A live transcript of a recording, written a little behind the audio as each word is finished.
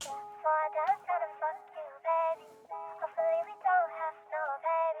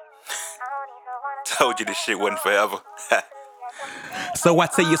Told you this shit wasn't forever. So I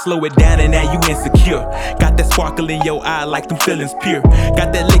tell you slow it down and now you insecure. Got that sparkle in your eye like them feelings pure.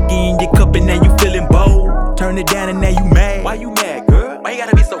 Got that liquor in your cup and now you feeling bold. Turn it down and now you mad. Why you mad, girl? Why you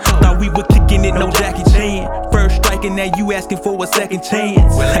gotta be so cold? Thought we were kicking it, no Jackie Chan. First strike and now you asking for a second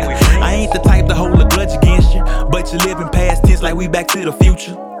chance. I ain't the type to hold a grudge against you, but you living past tense like we back to the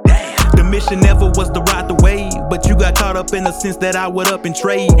future. The mission never was to ride the wave, but you got caught up in the sense that I would up and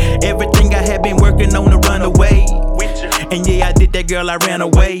trade everything I had been working on to run away. And yeah, I did that, girl, I ran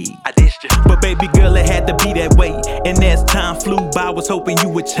away. I dissed you. But baby girl, it had to be that way. And as time flew by, I was hoping you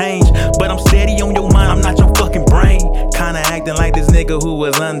would change. But I'm steady on your mind, I'm not your fucking brain. Kinda acting like this nigga who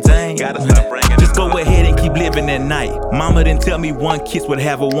was untamed. Gotta stop bringing Just go ahead and keep living that night. Mama didn't tell me one kiss would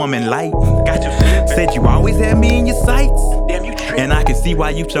have a woman light. Got you slipping. Said you always had me in your sights. Damn, you tripping. And I can see why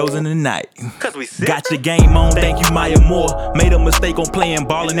you chosen tonight. Cause we sick. Got your game on, thank you, Maya Moore. Made a mistake on playing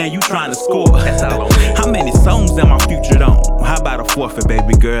ball and now you trying to score. That's all on me. How many songs am I featured on? How about a forfeit,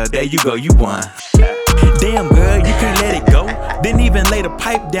 baby girl? There you go, you won. Damn girl, you can't let it go. Didn't even lay the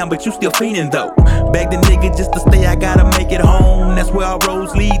pipe down, but you still fiending though. Beg the nigga just to stay, I gotta make it home. That's where our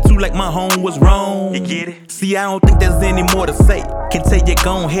roads lead to, like my home was wrong. You get it? See, I don't think there's any more to say. Can tell you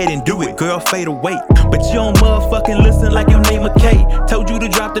go ahead and do it, girl, fade away. But you don't motherfucking listen like your name McKay. Told you to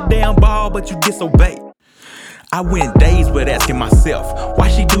drop the damn ball, but you disobey. I went days with asking myself, why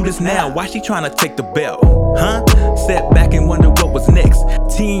she do this now? Why she tryna take the belt? Huh? Sat back and wonder what was next.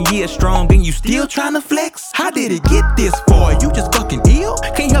 10 years strong and you still tryna flex? How did it get this far? You just fucking ill?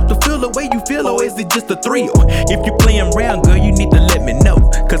 Can't help to feel the way you feel, or is it just a thrill? If you playing around, girl, you need to let me know.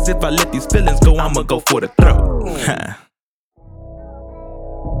 Cause if I let these feelings go, I'ma go for the throat. Huh.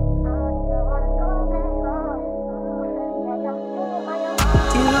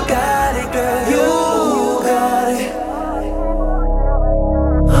 You got it, girl. You got it.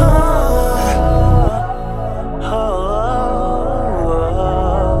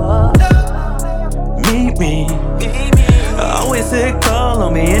 Meet me. Always say call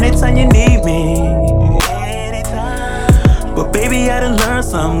on me anytime you need me. But baby, I done learned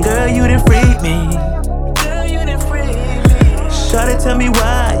something, girl. You done freed me. Shawty, tell me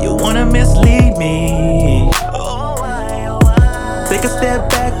why you wanna mislead me. Take a step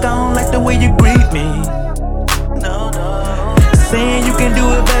back, I don't like the way you greet me. Saying you can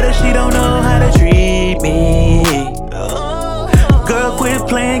do it better, she don't know how to treat me. Girl, quit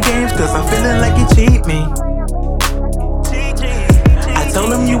playing games, cause I'm feeling like you cheat me. I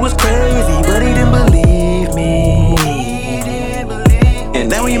told him you was crazy, but he didn't believe me. And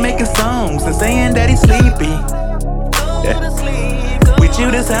now he making songs and saying that he's sleepy. With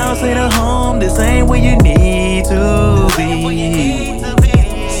you, this house ain't a home, this ain't where you need to be.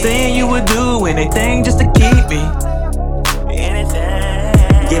 Saying you would do anything just to keep me.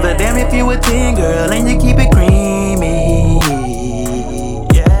 Give a damn if you a 10, girl, and you keep it cream.